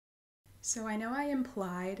So I know I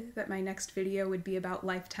implied that my next video would be about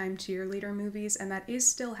Lifetime cheerleader movies, and that is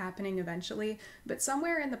still happening eventually, but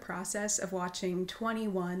somewhere in the process of watching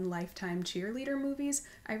 21 Lifetime cheerleader movies,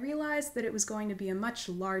 I realized that it was going to be a much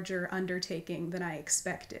larger undertaking than I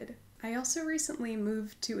expected. I also recently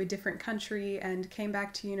moved to a different country and came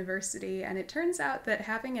back to university, and it turns out that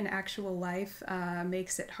having an actual life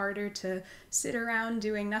makes it harder to sit around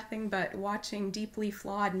doing nothing but watching deeply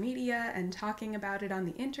flawed media and talking about it on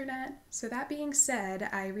the internet. So that being said,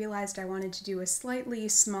 I realized I wanted to do a slightly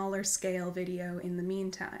smaller scale video in the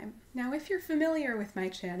meantime. Now, if you're familiar with my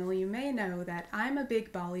channel, you may know that I'm a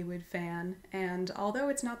big Bollywood fan, and although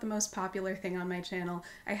it's not the most popular thing on my channel,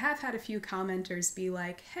 I have had a few commenters be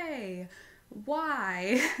like, hey,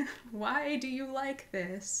 why? Why do you like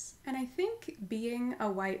this? And I think being a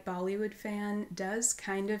white Bollywood fan does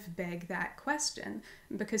kind of beg that question,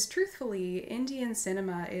 because truthfully, Indian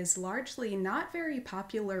cinema is largely not very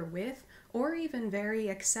popular with or even very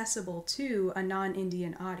accessible to a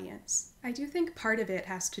non-Indian audience. I do think part of it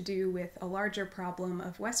has to do with a larger problem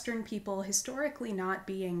of Western people historically not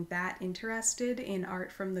being that interested in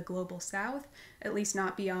art from the global south, at least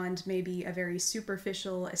not beyond maybe a very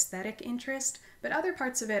superficial aesthetic interest, but other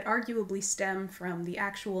parts of it arguably stem from the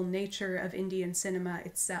actual nature of Indian cinema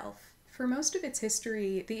itself. For most of its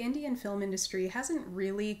history, the Indian film industry hasn't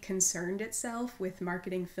really concerned itself with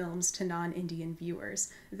marketing films to non-Indian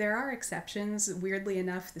viewers. There are exceptions. Weirdly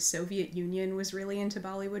enough, the Soviet Union was really into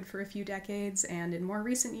Bollywood for a few decades, and in more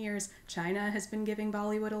recent years, China has been giving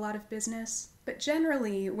Bollywood a lot of business. But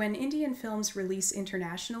generally, when Indian films release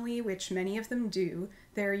internationally, which many of them do,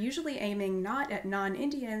 they're usually aiming not at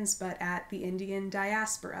non-Indians, but at the Indian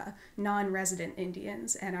diaspora, non-resident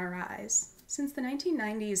Indians, NRIs. Since the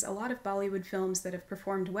 1990s, a lot of Bollywood films that have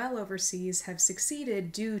performed well overseas have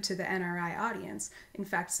succeeded due to the NRI audience. In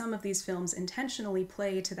fact, some of these films intentionally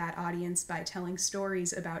play to that audience by telling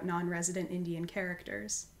stories about non-resident Indian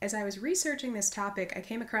characters. As I was researching this topic, I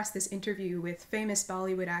came across this interview with famous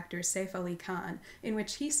Bollywood actor Saif Ali Khan, in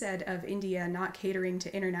which he said of India not catering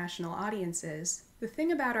to international audiences, "The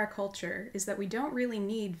thing about our culture is that we don't really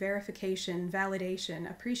need verification, validation,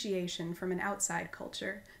 appreciation from an outside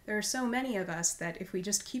culture. There are so many of us that if we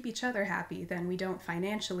just keep each other happy, then we don't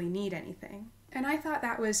financially need anything." And I thought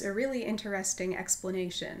that was a really interesting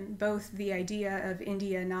explanation, both the idea of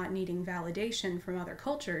India not needing validation from other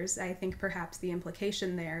cultures, I think perhaps the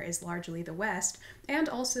implication there is largely the West, and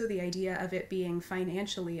also the idea of it being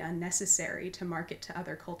financially unnecessary to market to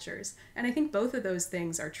other cultures. And I think both of those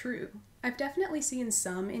things are true. I've definitely seen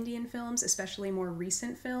some Indian films, especially more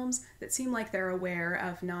recent films, that seem like they're aware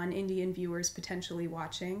of non-Indian viewers potentially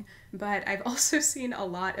watching, but I've also seen a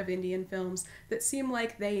lot of Indian films that seem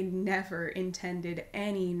like they never intended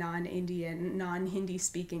any non-Indian, non-Hindi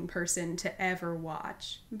speaking person to ever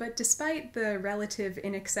watch. But despite the relative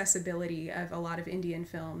inaccessibility of a lot of Indian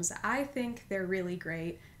films, I think they're really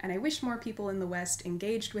great, and I wish more people in the West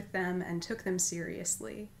engaged with them and took them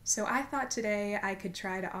seriously. So I thought today I could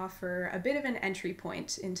try to offer a bit of an entry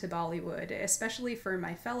point into Bollywood, especially for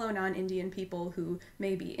my fellow non-Indian people who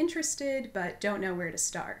may be interested but don't know where to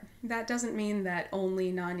start. That doesn't mean that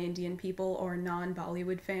only non-Indian people or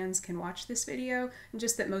non-Bollywood fans can watch this video,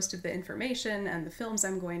 just that most of the information and the films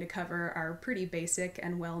I'm going to cover are pretty basic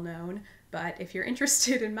and well-known. But if you're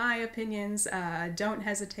interested in my opinions, don't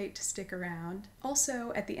hesitate to stick around.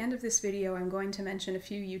 Also, at the end of this video, I'm going to mention a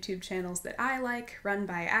few YouTube channels that I like, run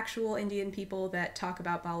by actual Indian people that talk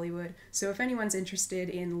about Bollywood, so if anyone's interested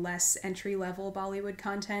in less entry-level Bollywood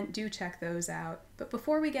content, do check those out. But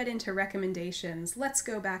before we get into recommendations, let's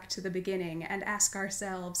go back to the beginning and ask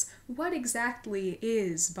ourselves, what exactly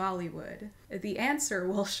is Bollywood? The answer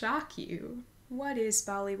will shock you. What is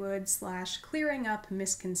Bollywood / clearing up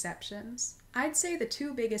misconceptions? I'd say the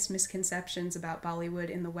two biggest misconceptions about Bollywood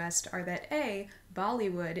in the West are that A,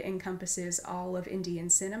 Bollywood encompasses all of Indian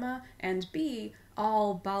cinema, and B,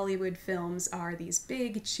 all Bollywood films are these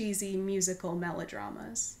big, cheesy musical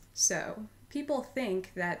melodramas. So, people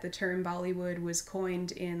think that the term Bollywood was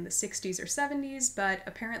coined in the 60s or 70s, but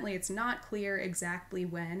apparently it's not clear exactly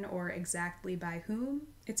when or exactly by whom.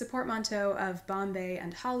 It's a portmanteau of Bombay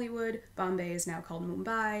and Hollywood. Bombay is now called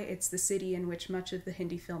Mumbai. It's the city in which much of the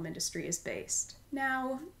Hindi film industry is based.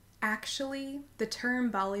 Now, actually, the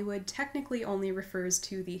term Bollywood technically only refers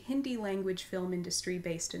to the Hindi language film industry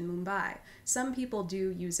based in Mumbai. Some people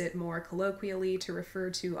do use it more colloquially to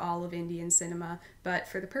refer to all of Indian cinema, but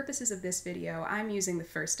for the purposes of this video, I'm using the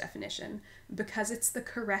first definition, because it's the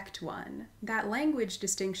correct one. That language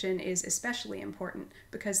distinction is especially important,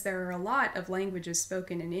 because there are a lot of languages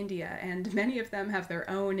spoken in India, and many of them have their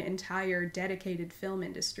own entire dedicated film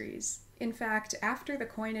industries. In fact, after the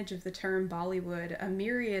coinage of the term Bollywood, a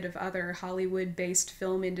myriad of other Hollywood-based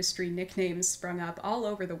film industry nicknames sprung up all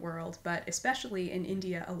over the world, but especially in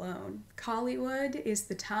India alone. Kollywood is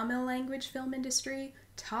the Tamil language film industry,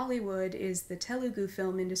 Tollywood is the Telugu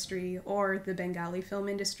film industry, or the Bengali film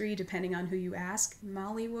industry, depending on who you ask.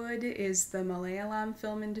 Mollywood is the Malayalam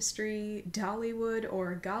film industry. Dollywood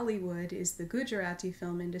or Gollywood is the Gujarati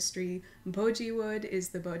film industry. Bojiwood is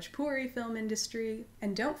the Bhojpuri film industry.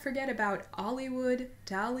 And don't forget about Ollywood,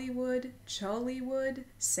 Dollywood, Chollywood,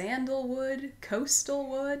 Sandalwood,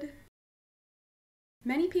 Coastalwood.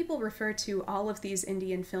 Many people refer to all of these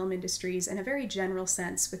Indian film industries in a very general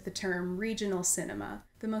sense with the term regional cinema.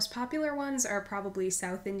 The most popular ones are probably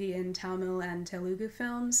South Indian, Tamil, and Telugu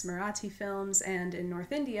films, Marathi films, and in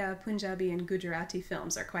North India, Punjabi and Gujarati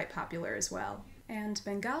films are quite popular as well. And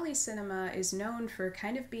Bengali cinema is known for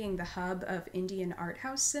kind of being the hub of Indian art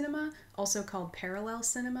house cinema, also called parallel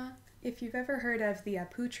cinema. If you've ever heard of the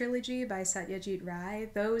Apu trilogy by Satyajit Ray,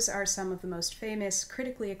 those are some of the most famous,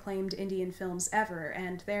 critically acclaimed Indian films ever,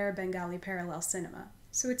 and they're Bengali parallel cinema.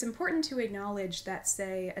 So it's important to acknowledge that,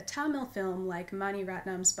 say, a Tamil film like Mani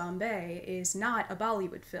Ratnam's Bombay is not a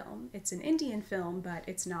Bollywood film. It's an Indian film, but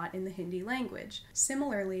it's not in the Hindi language.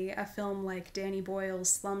 Similarly, a film like Danny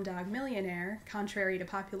Boyle's Slumdog Millionaire, contrary to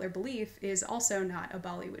popular belief, is also not a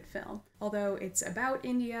Bollywood film. Although it's about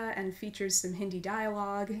India and features some Hindi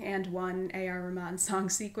dialogue and one A.R. Rahman song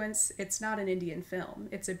sequence, it's not an Indian film.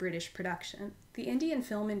 It's a British production. The Indian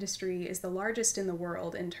film industry is the largest in the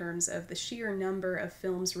world in terms of the sheer number of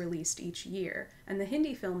films released each year, and the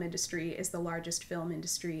Hindi film industry is the largest film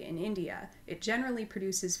industry in India. It generally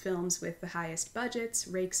produces films with the highest budgets,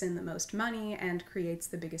 rakes in the most money, and creates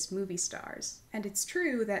the biggest movie stars. And it's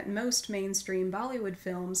true that most mainstream Bollywood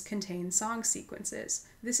films contain song sequences.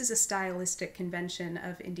 This is a stylistic convention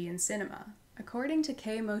of Indian cinema. According to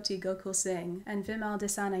K. Moti Gokul Singh and Vimal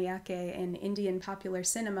Dissanayake in Indian Popular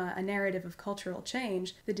Cinema, A Narrative of Cultural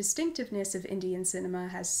Change, the distinctiveness of Indian cinema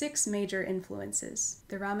has 6 major influences: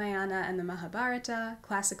 the Ramayana and the Mahabharata,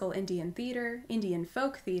 classical Indian theater, Indian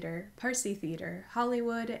folk theater, Parsi theater,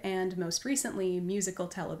 Hollywood, and most recently, musical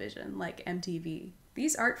television like MTV.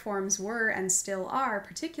 These art forms were and still are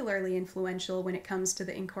particularly influential when it comes to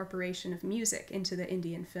the incorporation of music into the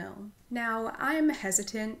Indian film. Now, I'm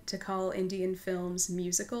hesitant to call Indian films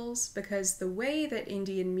musicals because the way that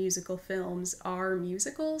Indian musical films are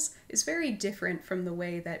musicals is very different from the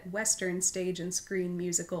way that Western stage and screen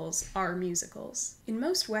musicals are musicals. In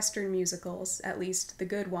most Western musicals, at least the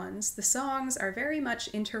good ones, the songs are very much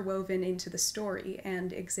interwoven into the story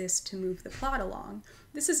and exist to move the plot along.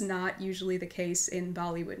 This is not usually the case in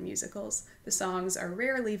Bollywood musicals. The songs are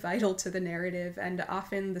rarely vital to the narrative, and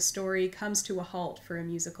often the story comes to a halt for a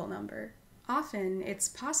musical number. Often, it's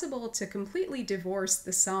possible to completely divorce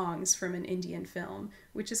the songs from an Indian film,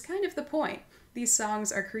 which is kind of the point. These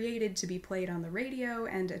songs are created to be played on the radio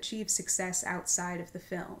and achieve success outside of the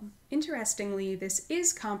film. Interestingly, this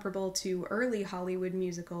is comparable to early Hollywood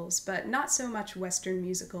musicals, but not so much Western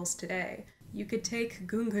musicals today. You could take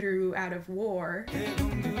Gungaru out of War,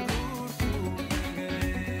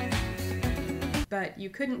 but you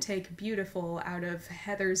couldn't take Beautiful out of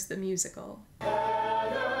Heathers the Musical.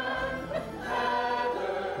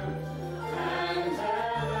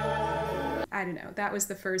 I don't know, that was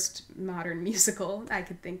the first modern musical I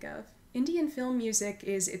could think of. Indian film music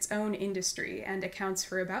is its own industry and accounts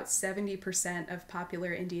for about 70% of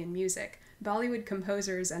popular Indian music. Bollywood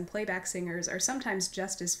composers and playback singers are sometimes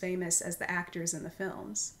just as famous as the actors in the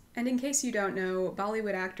films. And in case you don't know,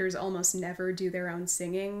 Bollywood actors almost never do their own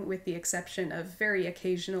singing, with the exception of very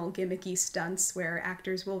occasional gimmicky stunts where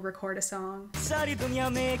actors will record a song.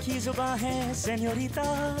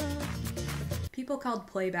 People called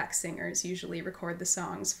playback singers usually record the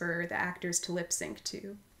songs for the actors to lip sync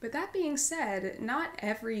to. But that being said, not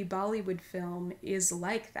every Bollywood film is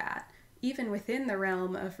like that. Even within the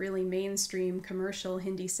realm of really mainstream commercial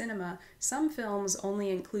Hindi cinema, some films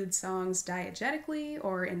only include songs diegetically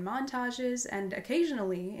or in montages, and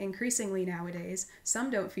occasionally, increasingly nowadays,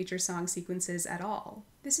 some don't feature song sequences at all.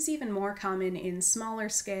 This is even more common in smaller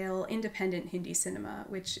scale, independent Hindi cinema,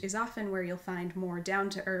 which is often where you'll find more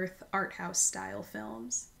down-to-earth, art house style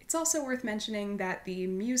films. It's also worth mentioning that the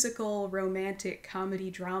musical, romantic,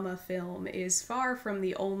 comedy drama film is far from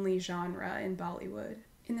the only genre in Bollywood.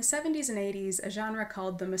 In the 70s and 80s, a genre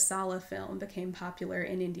called the masala film became popular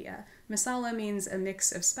in India. Masala means a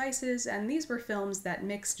mix of spices, and these were films that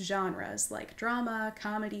mixed genres like drama,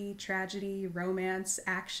 comedy, tragedy, romance,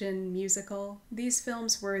 action, musical. These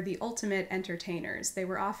films were the ultimate entertainers. They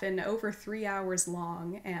were often over 3 hours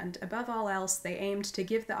long, and above all else, they aimed to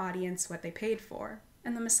give the audience what they paid for.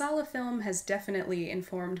 And the masala film has definitely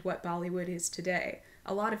informed what Bollywood is today.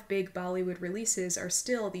 A lot of big Bollywood releases are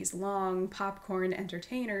still these long, popcorn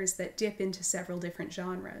entertainers that dip into several different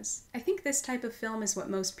genres. I think this type of film is what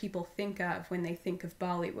most people think of when they think of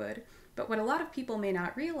Bollywood. But what a lot of people may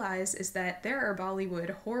not realize is that there are Bollywood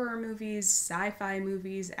horror movies, sci-fi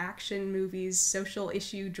movies, action movies, social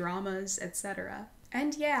issue dramas, etc.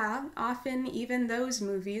 And yeah, often even those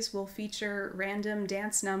movies will feature random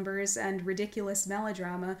dance numbers and ridiculous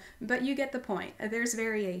melodrama, but you get the point. There's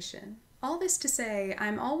variation. All this to say,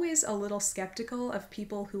 I'm always a little skeptical of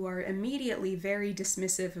people who are immediately very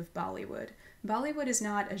dismissive of Bollywood. Bollywood is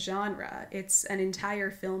not a genre, it's an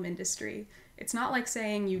entire film industry. It's not like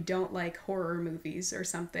saying you don't like horror movies or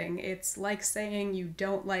something, it's like saying you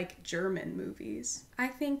don't like German movies. I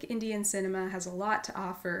think Indian cinema has a lot to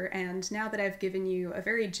offer, and now that I've given you a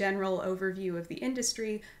very general overview of the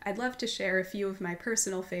industry, I'd love to share a few of my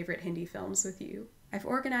personal favorite Hindi films with you. I've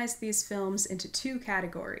organized these films into two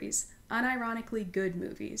categories: unironically good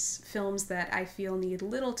movies, films that I feel need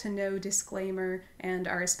little to no disclaimer and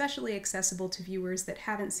are especially accessible to viewers that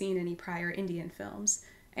haven't seen any prior Indian films,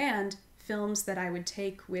 and films that I would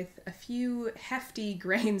take with a few hefty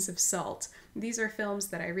grains of salt. These are films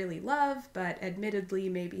that I really love, but admittedly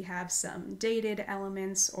maybe have some dated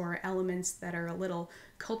elements or elements that are a little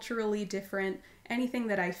culturally different, anything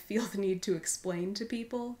that I feel the need to explain to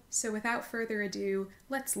people. So without further ado,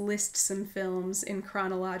 let's list some films in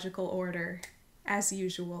chronological order. As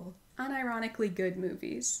usual, unironically good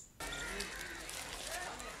movies.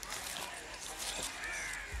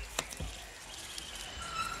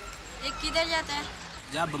 किधर जाता है?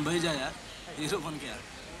 जा बम्बई जा यार, hero बन के यार।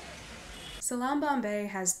 Salaam Bombay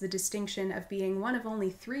has the distinction of being one of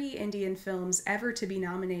only 3 Indian films ever to be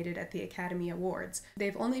nominated at the Academy Awards.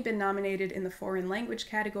 They've only been nominated in the foreign language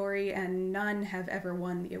category, and none have ever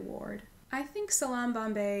won the award. I think Salaam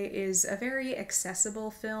Bombay is a very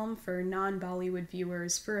accessible film for non-Bollywood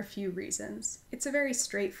viewers for a few reasons. It's a very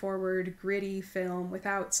straightforward, gritty film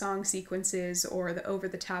without song sequences or the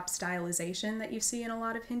over-the-top stylization that you see in a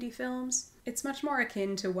lot of Hindi films. It's much more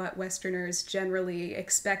akin to what Westerners generally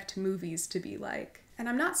expect movies to be like. And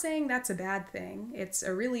I'm not saying that's a bad thing. It's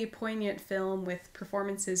a really poignant film with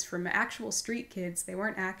performances from actual street kids. They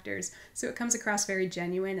weren't actors, so it comes across very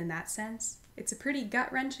genuine in that sense. It's a pretty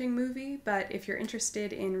gut-wrenching movie, but if you're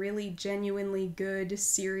interested in really genuinely good,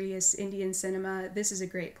 serious Indian cinema, this is a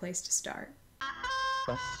great place to start.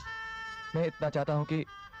 बस मैं इतना चाहता हूँ कि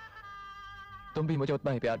तुम भी मुझे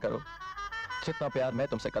उतना ही प्यार करो जितना प्यार मैं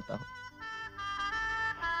तुमसे करता हूँ.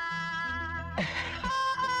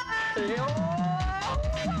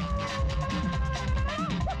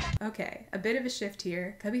 Okay, a bit of a shift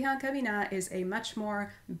here. Kabhi Haan Kabhi Na is a much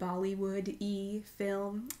more Bollywood-y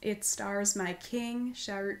film. It stars my king,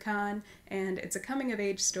 Shah Rukh Khan, and it's a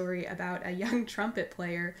coming-of-age story about a young trumpet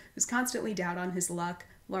player who's constantly down on his luck,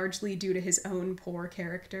 largely due to his own poor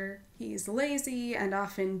character. He's lazy and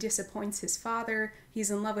often disappoints his father.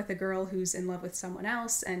 He's in love with a girl who's in love with someone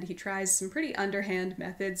else, and he tries some pretty underhand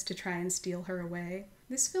methods to try and steal her away.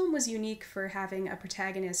 This film was unique for having a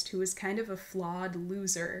protagonist who was kind of a flawed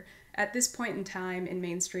loser. At this point in time in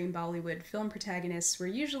mainstream Bollywood, film protagonists were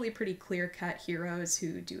usually pretty clear-cut heroes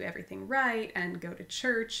who do everything right and go to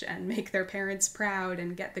church and make their parents proud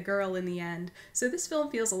and get the girl in the end. So this film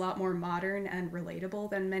feels a lot more modern and relatable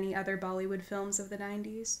than many other Bollywood films of the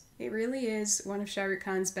 90s. It really is one of Shah Rukh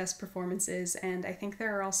Khan's best performances, and I think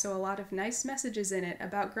there are also a lot of nice messages in it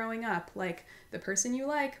about growing up, like the person you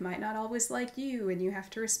like might not always like you and you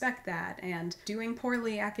have to respect that, and doing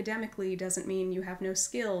poorly academically doesn't mean you have no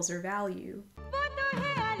skills or value.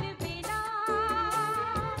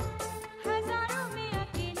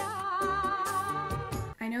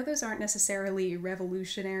 I know those aren't necessarily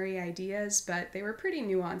revolutionary ideas, but they were pretty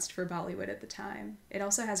nuanced for Bollywood at the time. It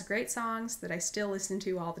also has great songs that I still listen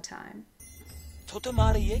to all the time.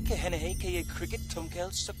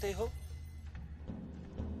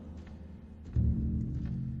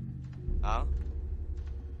 हाँ,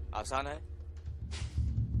 आसान है.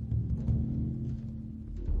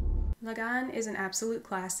 Lagaan is an absolute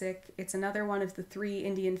classic. It's another one of the 3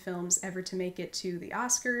 Indian films ever to make it to the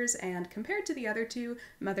Oscars, and compared to the other 2,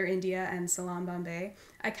 Mother India and Salaam Bombay,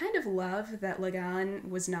 I kind of love that Lagaan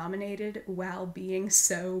was nominated while being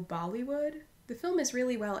so Bollywood. The film is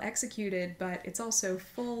really well executed, but it's also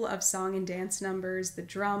full of song and dance numbers, the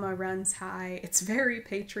drama runs high, it's very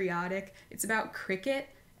patriotic, it's about cricket,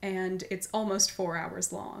 and it's almost 4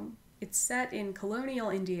 hours long. It's set in colonial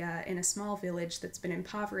India in a small village that's been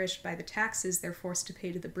impoverished by the taxes they're forced to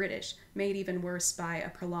pay to the British, made even worse by a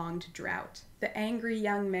prolonged drought. The angry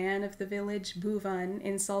young man of the village, Bhuvan,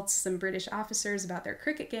 insults some British officers about their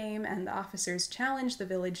cricket game, and the officers challenge the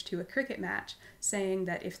village to a cricket match, saying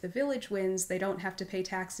that if the village wins, they don't have to pay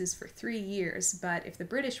taxes for 3 years, but if the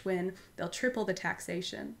British win, they'll triple the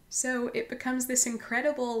taxation. So it becomes this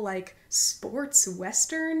incredible, sports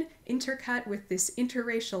western intercut with this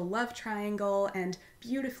interracial love triangle and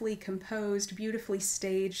beautifully composed, beautifully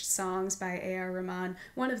staged songs by A.R. Rahman,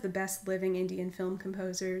 one of the best living Indian film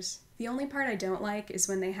composers. The only part I don't like is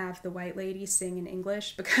when they have the white lady sing in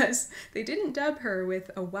English, because they didn't dub her with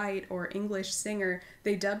a white or English singer,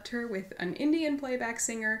 they dubbed her with an Indian playback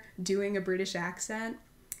singer doing a British accent,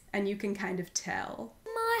 and you can kind of tell.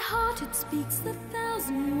 My heart, it speaks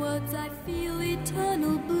 1,000 words, I feel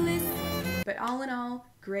eternal bliss. But all in all,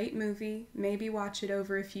 great movie. Maybe watch it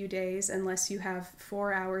over a few days unless you have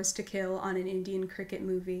 4 hours to kill on an Indian cricket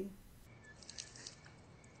movie.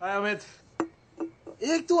 Hi, Amit.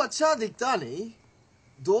 एक तू अच्छा दिखता नहीं,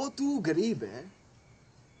 2 तू गरीब है,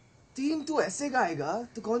 3 तू ऐसे गाएगा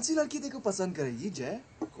तो कौन सी लड़की तेरे को पसंद करेगी जय?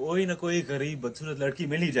 कोई ना कोई गरीब बदसूरत लड़की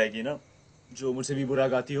मिल ही जाएगी ना, जो मुझसे भी बुरा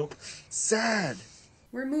गाती हो. Sad.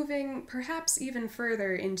 We're moving perhaps even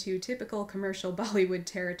further into typical commercial Bollywood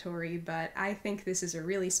territory, but I think this is a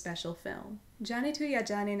really special film. Jaane Tu Ya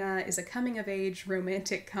Jaane Na is a coming-of-age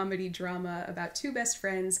romantic comedy drama about 2 best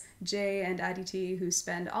friends, Jay and Aditi, who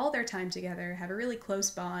spend all their time together, have a really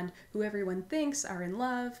close bond, who everyone thinks are in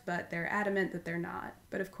love, but they're adamant that they're not.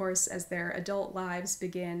 But of course, as their adult lives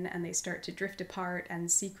begin and they start to drift apart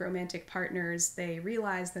and seek romantic partners, they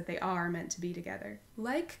realize that they are meant to be together.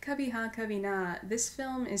 Like Kabhi, Haan, Kabhi Na, this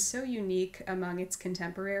film is so unique among its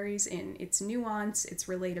contemporaries in its nuance, its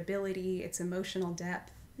relatability, its emotional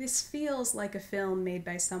depth. This feels like a film made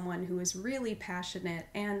by someone who is really passionate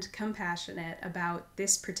and compassionate about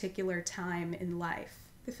this particular time in life.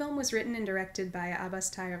 The film was written and directed by Abbas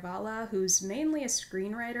Tayarwala, who's mainly a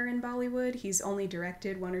screenwriter in Bollywood. He's only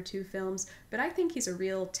directed 1 or 2 films, but I think he's a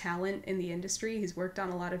real talent in the industry. He's worked on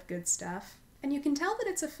a lot of good stuff. And you can tell that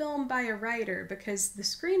it's a film by a writer because the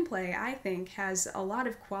screenplay, I think, has a lot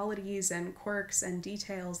of qualities and quirks and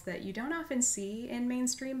details that you don't often see in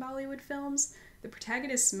mainstream Bollywood films. The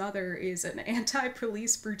protagonist's mother is an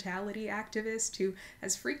anti-police brutality activist who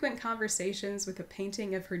has frequent conversations with a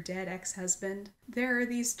painting of her dead ex-husband. There are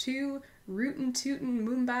these 2 rootin'-tootin'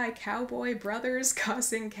 Mumbai cowboy brothers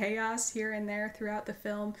causing chaos here and there throughout the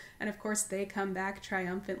film, and of course they come back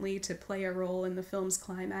triumphantly to play a role in the film's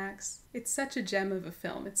climax. It's such a gem of a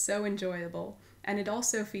film, it's so enjoyable, and it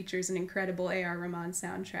also features an incredible A.R. Rahman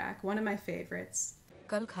soundtrack, one of my favorites.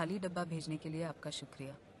 कल खाली डब्बा भेजने के लिए आपका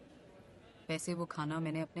शुक्रिया. वैसे वो खाना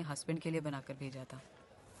मैंने अपने हस्बैंड के लिए बनाकर भेजा था,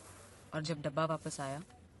 और जब डब्बा वापस आया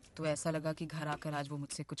तो ऐसा लगा कि घर आकर आज वो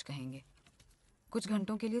मुझसे कुछ कहेंगे. कुछ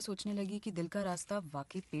घंटों के लिए सोचने लगी कि दिल का रास्ता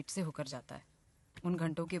वाकई पेट से होकर जाता है. उन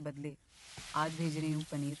घंटों के बदले आज भेज रही हूँ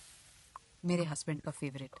पनीर, मेरे हस्बैंड का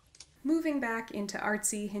favourite. Moving back into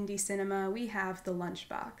artsy Hindi cinema, we have The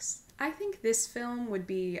Lunchbox. I think this film would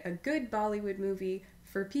be a good Bollywood movie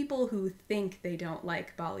for people who think they don't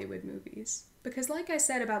like Bollywood movies. Because like I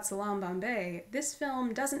said about Salaam Bombay, this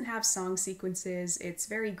film doesn't have song sequences, it's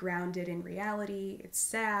very grounded in reality, it's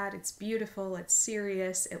sad, it's beautiful, it's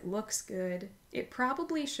serious, it looks good. It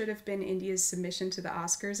probably should have been India's submission to the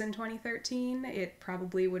Oscars in 2013. It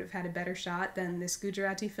probably would have had a better shot than this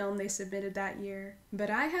Gujarati film they submitted that year.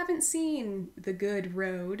 But I haven't seen The Good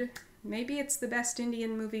Road. Maybe it's the best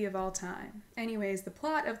Indian movie of all time. Anyways, the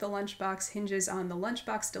plot of The Lunchbox hinges on the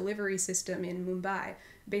lunchbox delivery system in Mumbai.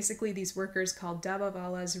 Basically, these workers called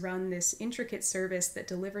dabawalas run this intricate service that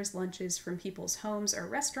delivers lunches from people's homes or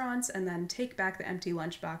restaurants and then take back the empty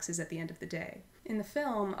lunchboxes at the end of the day. In the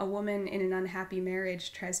film, a woman in an unhappy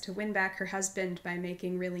marriage tries to win back her husband by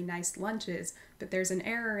making really nice lunches, but there's an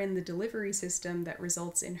error in the delivery system that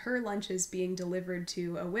results in her lunches being delivered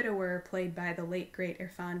to a widower played by the late great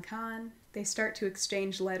Irfan Khan. They start to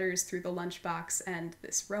exchange letters through the lunchbox and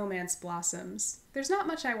this romance blossoms. There's not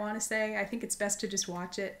much I want to say. I think it's best to just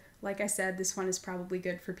watch it. Like I said, this one is probably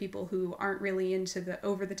good for people who aren't really into the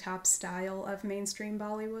over-the-top style of mainstream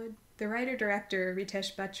Bollywood. The writer-director,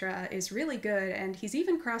 Ritesh Batra, is really good, and he's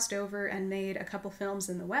even crossed over and made a couple films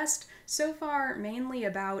in the West, so far mainly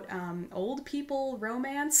about old people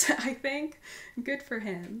romance, I think. Good for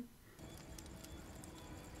him.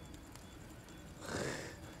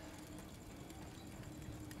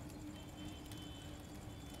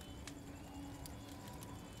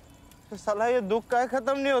 साला ये दुख का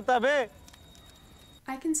खत्म नहीं होता बे.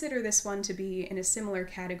 I consider this one to be in a similar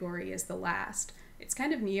category as the last. It It's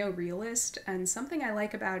kind of neo-realist, and something I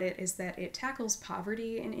like about it is that it tackles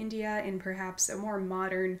poverty in India in perhaps a more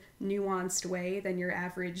modern, nuanced way than your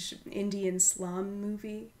average Indian slum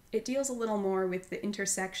movie. It deals a little more with the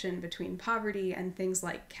intersection between poverty and things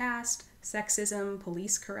like caste, sexism,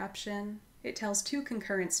 police corruption. It tells two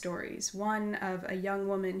concurrent stories, one of a young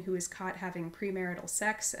woman who is caught having premarital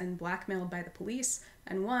sex and blackmailed by the police,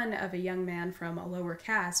 and one of a young man from a lower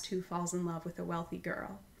caste who falls in love with a wealthy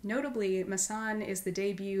girl. Notably, Masaan is the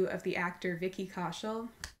debut of the actor Vicky Kaushal,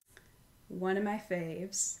 one of my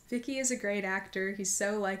faves. Vicky is a great actor, he's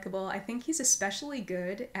so likable. I think he's especially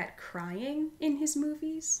good at crying in his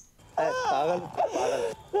movies.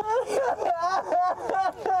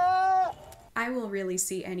 I will really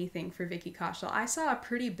see anything for Vicky Kaushal. I saw a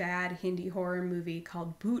pretty bad Hindi horror movie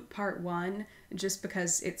called Boot Part 1 just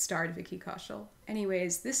because it starred Vicky Kaushal.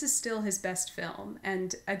 Anyways, this is still his best film,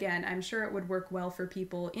 and again, I'm sure it would work well for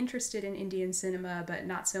people interested in Indian cinema, but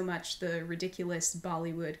not so much the ridiculous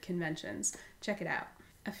Bollywood conventions. Check it out.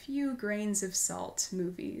 A Few Grains of Salt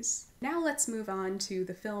movies. Now let's move on to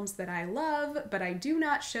the films that I love, but I do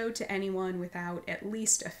not show to anyone without at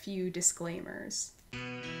least a few disclaimers.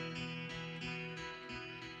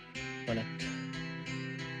 पलट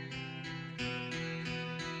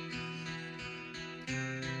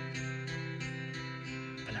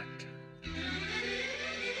पलट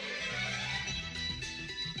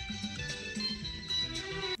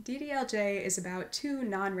DDLJ is about two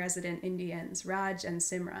non-resident Indians, Raj and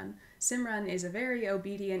Simran. Simran is a very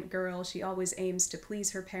obedient girl. She always aims to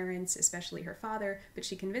please her parents, especially her father, but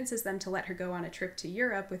she convinces them to let her go on a trip to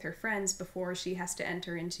Europe with her friends before she has to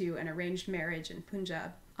enter into an arranged marriage in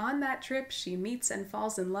Punjab. On that trip, she meets and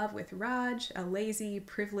falls in love with Raj, a lazy,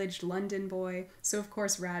 privileged London boy, so of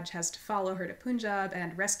course Raj has to follow her to Punjab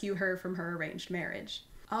and rescue her from her arranged marriage.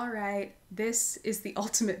 Alright, this is the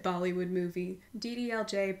ultimate Bollywood movie.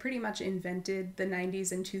 DDLJ pretty much invented the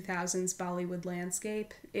 90s and 2000s Bollywood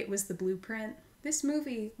landscape. It was the blueprint. This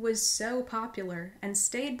movie was so popular and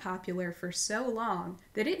stayed popular for so long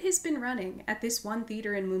that it has been running at this one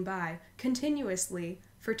theater in Mumbai continuously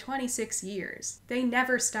for 26 years. They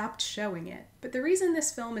never stopped showing it. But the reason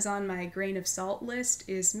this film is on my grain of salt list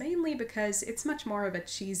is mainly because it's much more of a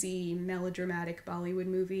cheesy, melodramatic Bollywood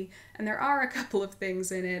movie, and there are a couple of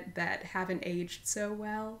things in it that haven't aged so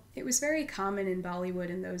well. It was very common in Bollywood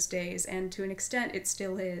in those days, and to an extent it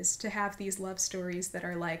still is, to have these love stories that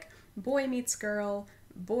are like boy meets girl,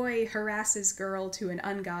 boy harasses girl to an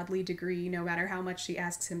ungodly degree no matter how much she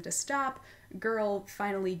asks him to stop, girl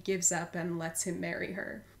finally gives up and lets him marry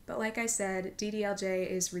her. But like I said, DDLJ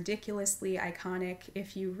is ridiculously iconic.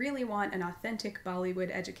 If you really want an authentic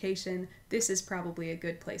Bollywood education, this is probably a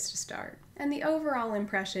good place to start. And the overall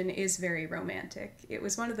impression is very romantic. It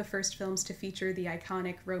was one of the first films to feature the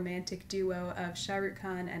iconic romantic duo of Shah Rukh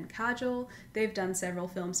Khan and Kajol. They've done several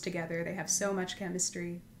films together. They have so much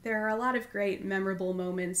chemistry. There are a lot of great memorable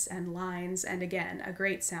moments and lines, and again, a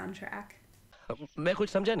great soundtrack. मैं कुछ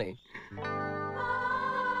समझा नहीं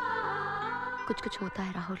कुछ कुछ होता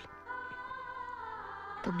है राहुल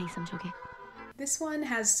तुम नहीं समझोगे This one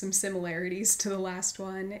has some similarities to the last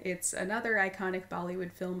one. It's another iconic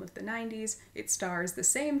Bollywood film of the 90s. It stars the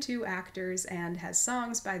same two actors and has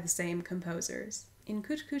songs by the same composers. In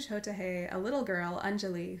Kuch Hota, a little girl,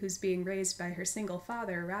 Anjali, who's being raised by her single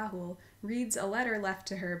father, Rahul, reads a letter left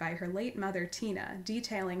to her by her late mother, Tina,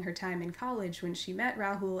 detailing her time in college when she met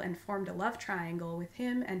Rahul and formed a love triangle with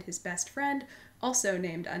him and his best friend, also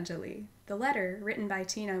named Anjali. The letter, written by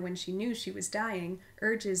Tina when she knew she was dying,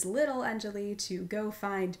 urges little Anjali to go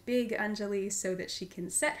find big Anjali so that she can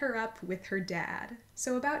set her up with her dad.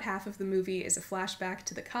 So about half of the movie is a flashback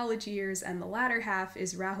to the college years, and the latter half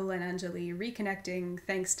is Rahul and Anjali reconnecting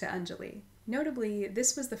thanks to Anjali. Notably,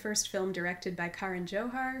 this was the first film directed by Karan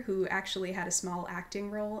Johar, who actually had a small acting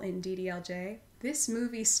role in DDLJ. This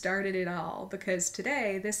movie started it all, because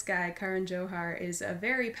today, this guy, Karan Johar, is a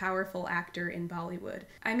very powerful actor in Bollywood.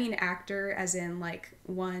 I mean actor as in, like,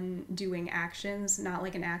 one doing actions, not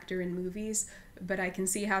like an actor in movies, but I can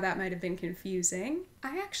see how that might have been confusing.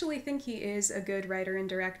 I actually think he is a good writer and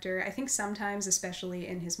director. I think sometimes, especially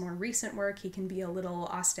in his more recent work, he can be a little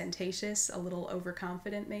ostentatious, a little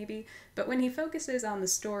overconfident maybe, but when he focuses on the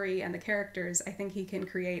story and the characters, I think he can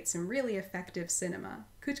create some really effective cinema.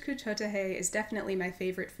 Kuch Hota is definitely my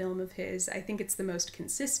favorite film of his. I think it's the most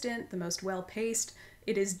consistent, the most well-paced.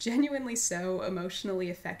 It is genuinely so emotionally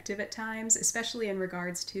effective at times, especially in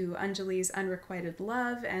regards to Anjali's unrequited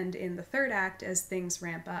love and in the third act as things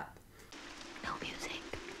ramp up. No music.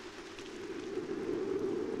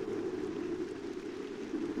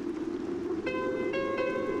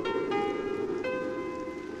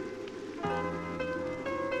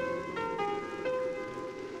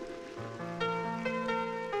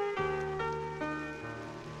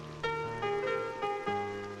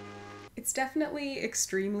 It's definitely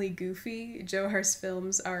extremely goofy. Johar's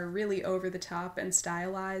films are really over the top and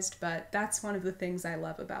stylized, but that's one of the things I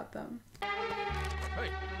love about them.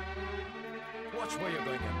 Hey, watch where you're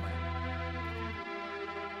going, young man.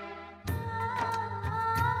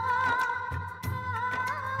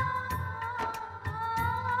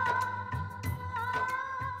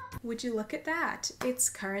 Would you look at that? It's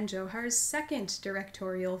Karan Johar's second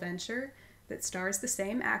directorial venture that stars the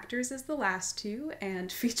same actors as the last two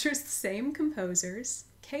and features the same composers.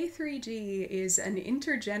 K3G is an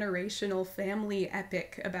intergenerational family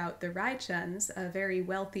epic about the Raichans, a very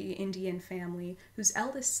wealthy Indian family whose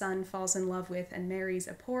eldest son falls in love with and marries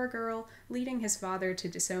a poor girl, leading his father to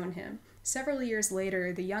disown him. Several years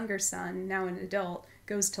later, the younger son, now an adult,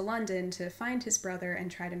 goes to London to find his brother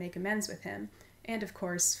and try to make amends with him, and of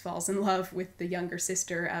course falls in love with the younger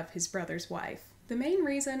sister of his brother's wife. The main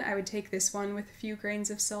reason I would take this one with a few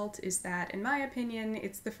grains of salt is that, in my opinion,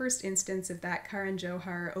 it's the first instance of that Karan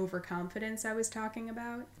Johar overconfidence I was talking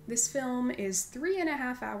about. This film is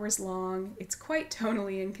 3.5 hours long, it's quite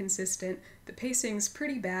tonally inconsistent, the pacing's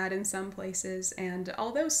pretty bad in some places, and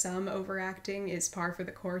although some overacting is par for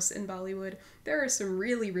the course in Bollywood, there are some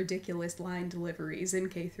really ridiculous line deliveries in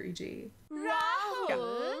K3G.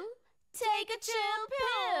 Rahul, take a chill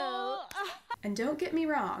pill. And don't get me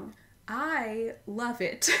wrong, I love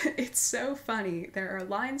it. It's so funny. There are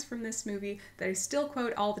lines from this movie that I still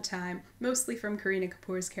quote all the time, mostly from Kareena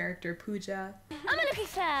Kapoor's character Pooja. I'm a little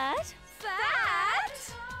fat.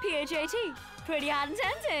 Fat? PHAT. Pretty hot and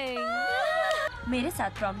tempting. मेरे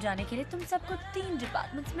साथ prom जाने के लिए तुम सबको 3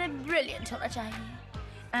 departments में brilliant होना चाहिए.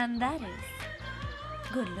 And that is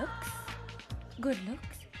good looks,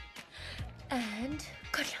 and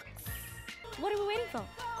good looks. What are we waiting for?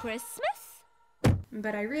 Christmas?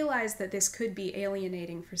 But I realize that this could be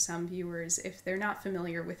alienating for some viewers if they're not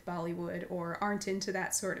familiar with Bollywood or aren't into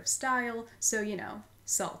that sort of style, so you know,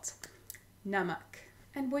 salt. Namak.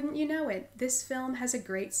 And wouldn't you know it, this film has a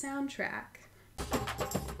great soundtrack.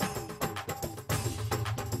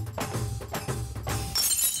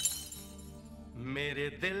 मेरे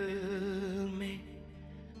दिल में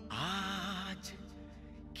आज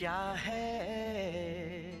क्या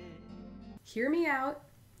है? Hear me out.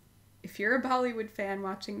 If you're a Bollywood fan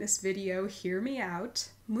watching this video, hear me out.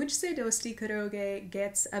 Mujhse Dosti Karoge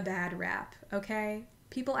gets a bad rap, okay?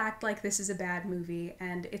 People act like this is a bad movie,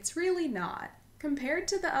 and it's really not. Compared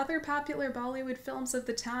to the other popular Bollywood films of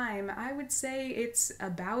the time, I would say it's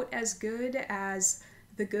about as good as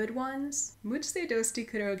the good ones. Mujhse Dosti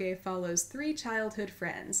Karoge follows 3 childhood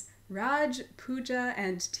friends, Raj, Pooja,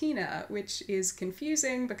 and Tina, which is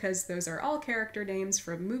confusing because those are all character names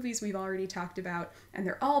from movies we've already talked about, and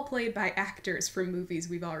they're all played by actors from movies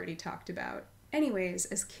we've already talked about. Anyways,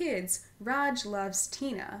 as kids, Raj loves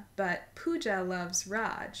Tina, but Pooja loves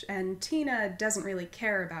Raj, and Tina doesn't really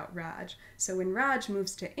care about Raj, so when Raj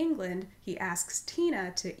moves to England, he asks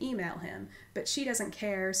Tina to email him, but she doesn't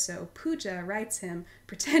care, so Pooja writes him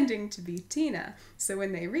pretending to be Tina, so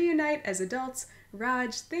when they reunite as adults,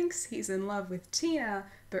 Raj thinks he's in love with Tina,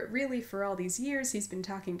 but really for all these years he's been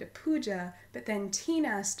talking to Pooja, but then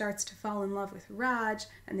Tina starts to fall in love with Raj,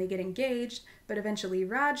 and they get engaged, but eventually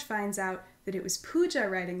Raj finds out that it was Pooja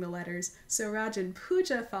writing the letters, so Raj and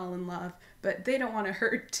Pooja fall in love, but they don't want to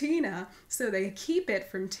hurt Tina, so they keep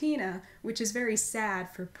it from Tina, which is very sad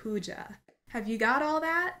for Pooja. Have you got all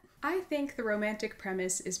that? I think the romantic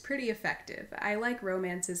premise is pretty effective. I like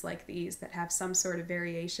romances like these that have some sort of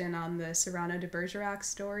variation on the Cyrano de Bergerac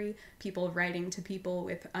story, people writing to people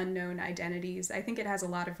with unknown identities. I think it has a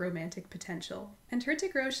lot of romantic potential. And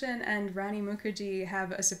Hrithik Roshan and Rani Mukherjee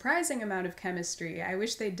have a surprising amount of chemistry. I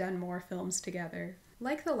wish they'd done more films together.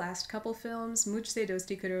 Like the last couple films, Mujhse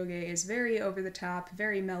Dosti Karoge is very over the top,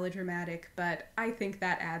 very melodramatic, but I think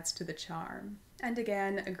that adds to the charm. And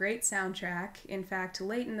again, a great soundtrack. In fact,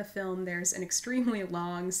 late in the film, there's an extremely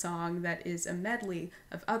long song that is a medley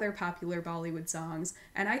of other popular Bollywood songs,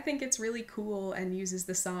 and I think it's really cool and uses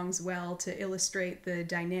the songs well to illustrate the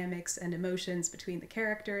dynamics and emotions between the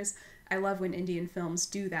characters. I love when Indian films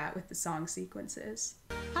do that with the song sequences.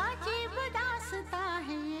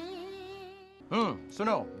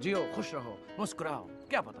 सुनो, जियो, खुश रहो, मुस्कुराओ,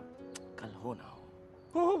 क्या पता, कल हो ना हो.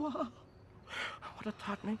 Oh, wow. What a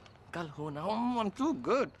thought, man. Kal Ho Naa Ho, I'm too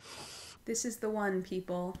good. This is the one,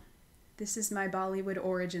 people. This is my Bollywood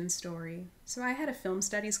origin story. So I had a film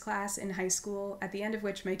studies class in high school, at the end of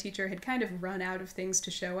which my teacher had kind of run out of things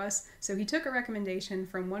to show us, so he took a recommendation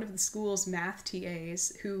from one of the school's math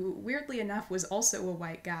TAs, who, weirdly enough, was also a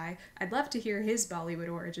white guy. I'd love to hear his Bollywood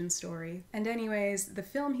origin story. And anyways, the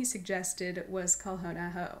film he suggested was Kal Ho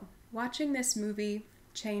Naa Ho. Watching this movie,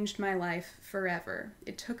 changed my life forever.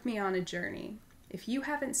 It took me on a journey. If you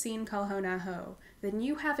haven't seen Kal Ho Naa Ho, then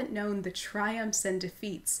you haven't known the triumphs and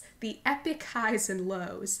defeats, the epic highs and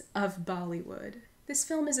lows of Bollywood. This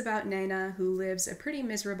film is about Naina, who lives a pretty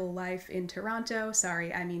miserable life in Toronto,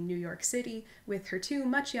 New York City, with her two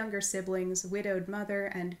much younger siblings, widowed mother,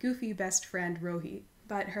 and goofy best friend Rohit.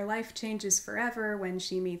 But her life changes forever when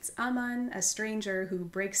she meets Aman, a stranger who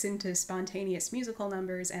breaks into spontaneous musical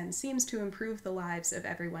numbers and seems to improve the lives of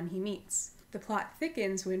everyone he meets. The plot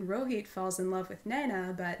thickens when Rohit falls in love with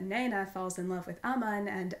Naina, but Naina falls in love with Aman,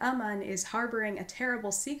 and Aman is harboring a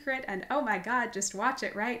terrible secret, and oh my god, just watch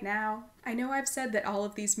it right now. I know I've said that all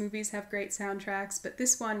of these movies have great soundtracks, but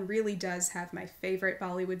this one really does have my favorite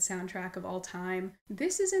Bollywood soundtrack of all time.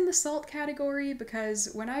 This is in the salt category because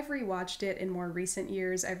when I've rewatched it in more recent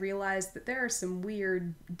years, I've realized that there are some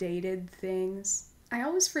weird, dated things. I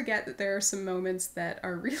always forget that there are some moments that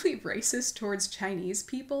are really racist towards Chinese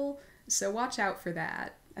people, so watch out for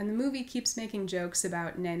that. And the movie keeps making jokes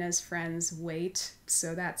about Naina's friend's weight,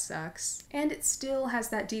 so that sucks. And it still has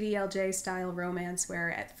that DDLJ-style romance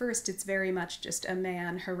where at first it's very much just a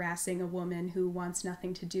man harassing a woman who wants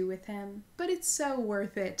nothing to do with him. But it's so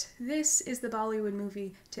worth it. This is the Bollywood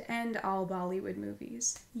movie to end all Bollywood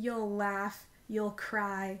movies. You'll laugh, you'll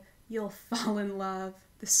cry, you'll fall in love.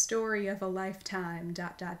 The story of a lifetime, ...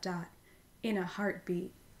 in a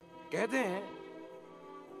heartbeat. कहते हैं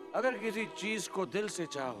अगर किसी चीज को दिल से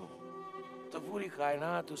चाहो तो पूरी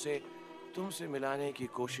कायनात उसे तुमसे मिलाने की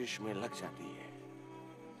कोशिश में लग जाती है।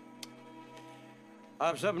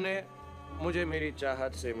 आप सब ने मुझे मेरी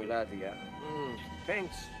चाहत से मिला दिया।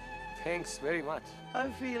 Thanks very much.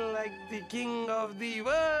 I feel like the king of the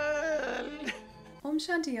world. Om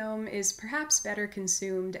Shanti Om is perhaps better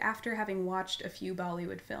consumed after having watched a few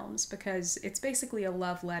Bollywood films because it's basically a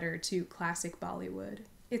love letter to classic Bollywood.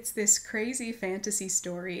 It's this crazy fantasy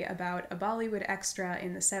story about a Bollywood extra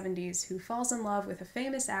in the 70s who falls in love with a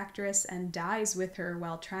famous actress and dies with her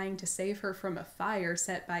while trying to save her from a fire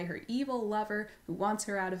set by her evil lover who wants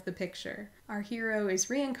her out of the picture. Our hero is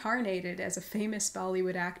reincarnated as a famous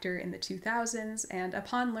Bollywood actor in the 2000s, and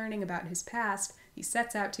upon learning about his past, he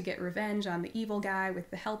sets out to get revenge on the evil guy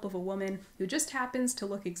with the help of a woman who just happens to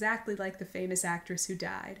look exactly like the famous actress who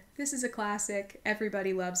died. This is a classic.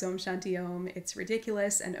 Everybody loves Om Shanti Om. It's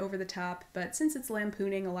ridiculous and over the top, but since it's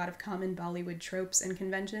lampooning a lot of common Bollywood tropes and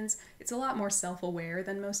conventions, it's a lot more self-aware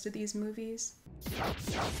than most of these movies.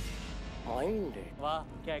 वाह,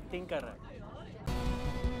 क्या acting कर रहा है।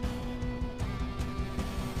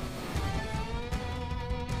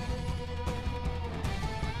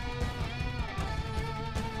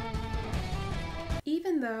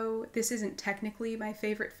 Even though this isn't technically my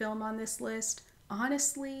favorite film on this list,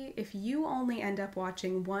 honestly, if you only end up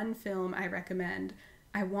watching one film I recommend,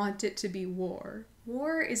 I want it to be War.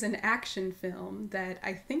 War is an action film that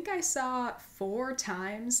I think I saw 4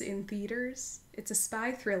 times in theaters. It's a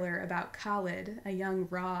spy thriller about Khalid, a young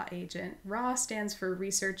RAW agent. RAW stands for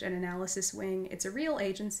Research and Analysis Wing. It's a real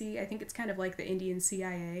agency. I think it's kind of like the Indian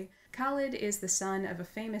CIA. Khalid is the son of a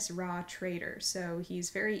famous RAW trader, so he's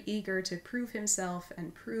very eager to prove himself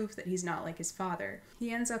and prove that he's not like his father.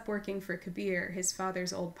 He ends up working for Kabhie, his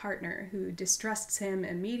father's old partner, who distrusts him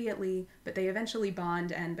immediately, but they eventually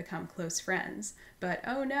bond and become close friends. But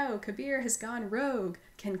oh no, Kabhie has gone rogue!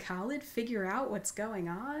 Can Khalid figure out what's going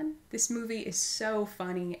on? This movie is so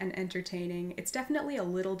funny and entertaining. It's definitely a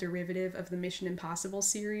little derivative of the Mission Impossible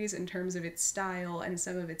series in terms of its style and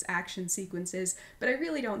some of its action sequences, but I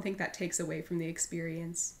really don't think that takes away from the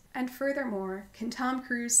experience. And furthermore, can Tom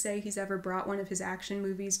Cruise say he's ever brought one of his action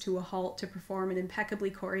movies to a halt to perform an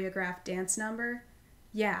impeccably choreographed dance number?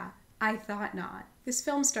 Yeah, I thought not. This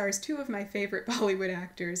film stars 2 of my favorite Bollywood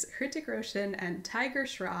actors, Hrithik Roshan and Tiger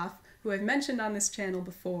Shroff, who I've mentioned on this channel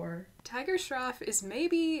before. Tiger Shroff is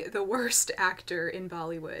maybe the worst actor in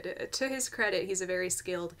Bollywood. To his credit, he's a very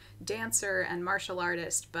skilled dancer and martial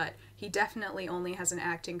artist, but he definitely only has an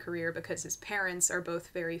acting career because his parents are both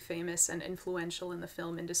very famous and influential in the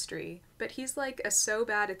film industry. But he's like a so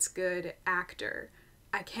bad it's good actor.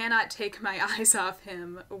 I cannot take my eyes off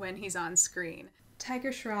him when he's on screen.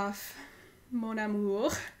 Tiger Shroff, mon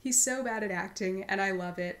amour. He's so bad at acting, and I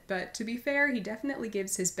love it, but to be fair, he definitely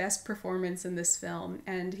gives his best performance in this film,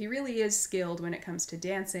 and he really is skilled when it comes to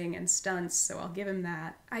dancing and stunts, so I'll give him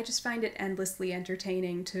that. I just find it endlessly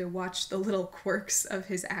entertaining to watch the little quirks of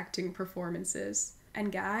his acting performances.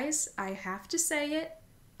 And guys, I have to say it,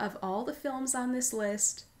 of all the films on this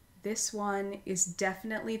list, this one is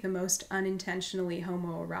definitely the most unintentionally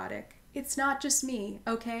homoerotic. It's not just me,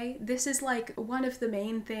 okay? This is like one of the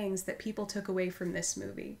main things that people took away from this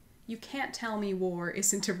movie. You can't tell me war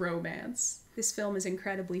isn't a romance. This film is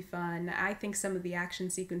incredibly fun. I think some of the action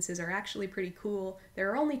sequences are actually pretty cool.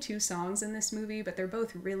 There are only 2 songs in this movie, but they're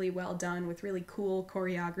both really well done with really cool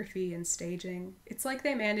choreography and staging. It's like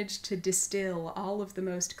they managed to distill all of the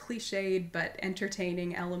most cliched but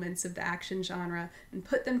entertaining elements of the action genre and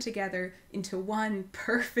put them together into one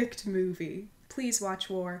perfect movie. Please watch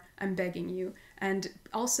War, I'm begging you, and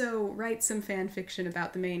also write some fan fiction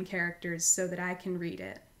about the main characters so that I can read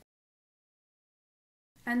it.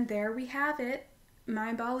 And there we have it,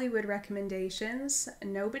 my Bollywood recommendations.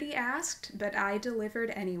 Nobody asked, but I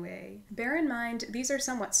delivered anyway. Bear in mind, these are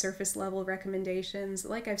somewhat surface level recommendations.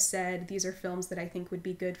 Like I've said, these are films that I think would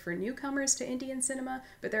be good for newcomers to Indian cinema,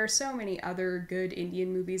 but there are so many other good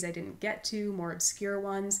Indian movies I didn't get to, more obscure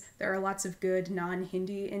ones. There are lots of good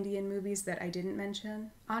non-Hindi Indian movies that I didn't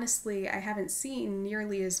mention. Honestly, I haven't seen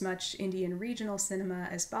nearly as much Indian regional cinema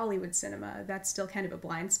as Bollywood cinema. That's still kind of a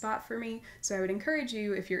blind spot for me, so I would encourage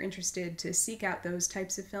you, if you're interested, to seek out those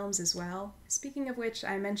types of films as well. Speaking of which,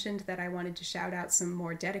 I mentioned that I wanted to shout out some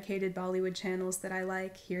more dedicated Bollywood channels that I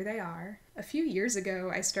like. Here they are. A few years ago,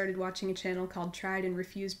 I started watching a channel called Tried and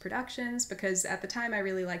Refused Productions because at the time I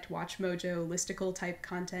really liked Watch Mojo listicle type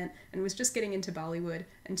content and was just getting into Bollywood,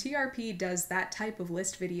 and TRP does that type of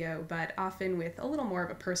list video, but often with a little more of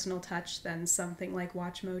a personal touch than something like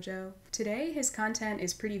Watch Mojo. Today, his content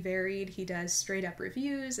is pretty varied. He does straight up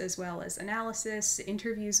reviews as well as analysis,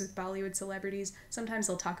 interviews with Bollywood celebrities. Sometimes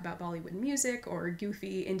he'll talk about Bollywood music or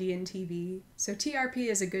goofy Indian TV. So TRP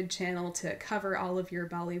is a good channel to cover all of your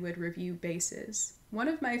Bollywood review bases. One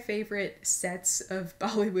of my favorite sets of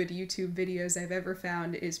Bollywood YouTube videos I've ever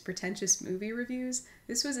found is Pretentious Movie Reviews.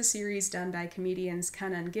 This was a series done by comedians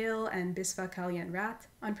Kanan Gill and Biswa Kalyan Rath.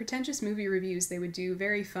 On Pretentious Movie Reviews, they would do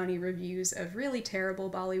very funny reviews of really terrible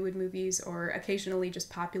Bollywood movies or occasionally just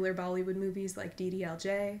popular Bollywood movies like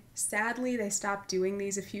DDLJ. Sadly, they stopped doing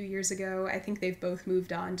these a few years ago. I think they've both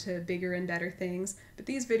moved on to bigger and better things, but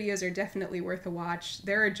these videos are definitely worth a watch.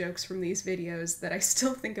 There are jokes from these videos that I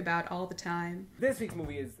still think about all the time. This week's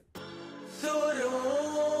movie is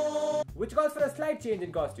which calls for a slight change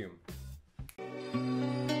in costume.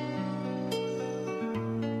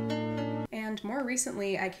 And more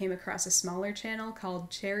recently, I came across a smaller channel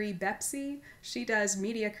called Cherry Bepsi. She does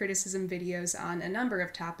media criticism videos on a number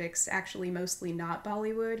of topics, actually mostly not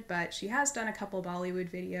Bollywood, but she has done a couple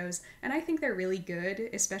Bollywood videos, and I think they're really good,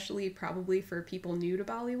 especially probably for people new to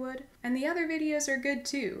Bollywood. And the other videos are good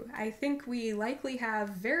too. I think we likely have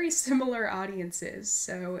very similar audiences,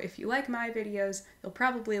 so if you like my videos, you'll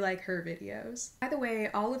probably like her videos. By the way,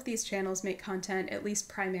 all of these channels make content at least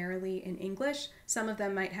primarily in English. Some of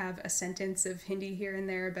them might have a sentence of Hindi here and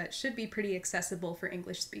there, but should be pretty accessible for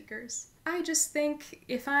English speakers. I just think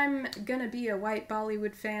if I'm gonna be a white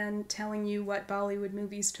Bollywood fan telling you what Bollywood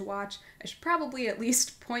movies to watch, I should probably at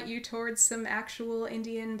least point you towards some actual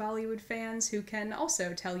Indian Bollywood fans who can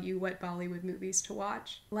also tell you what Bollywood movies to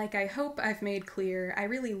watch. Like I hope I've made clear, I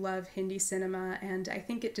really love Hindi cinema, and I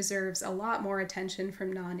think it deserves a lot more attention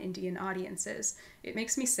from non-Indian audiences. It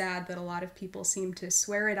makes me sad that a lot of people seem to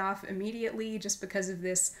swear it off immediately just because of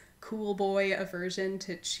this cool boy aversion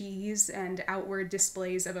to cheese and outward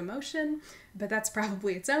displays of emotion, but that's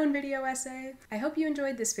probably its own video essay. I hope you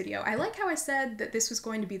enjoyed this video. I like how I said that this was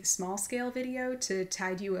going to be the small scale video to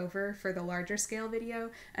tide you over for the larger scale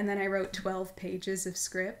video, and then I wrote 12 pages of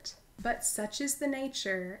script. But such is the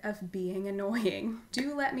nature of being annoying.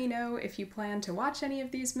 Do let me know if you plan to watch any of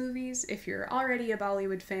these movies. If you're already a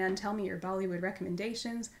Bollywood fan, tell me your Bollywood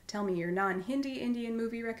recommendations. Tell me your non-Hindi Indian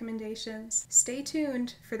movie recommendations. Stay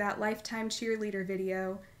tuned for that Lifetime Cheerleader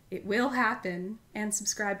video. It will happen. And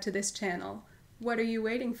subscribe to this channel. What are you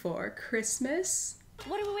waiting for? Christmas?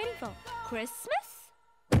 What are we waiting for? Christmas?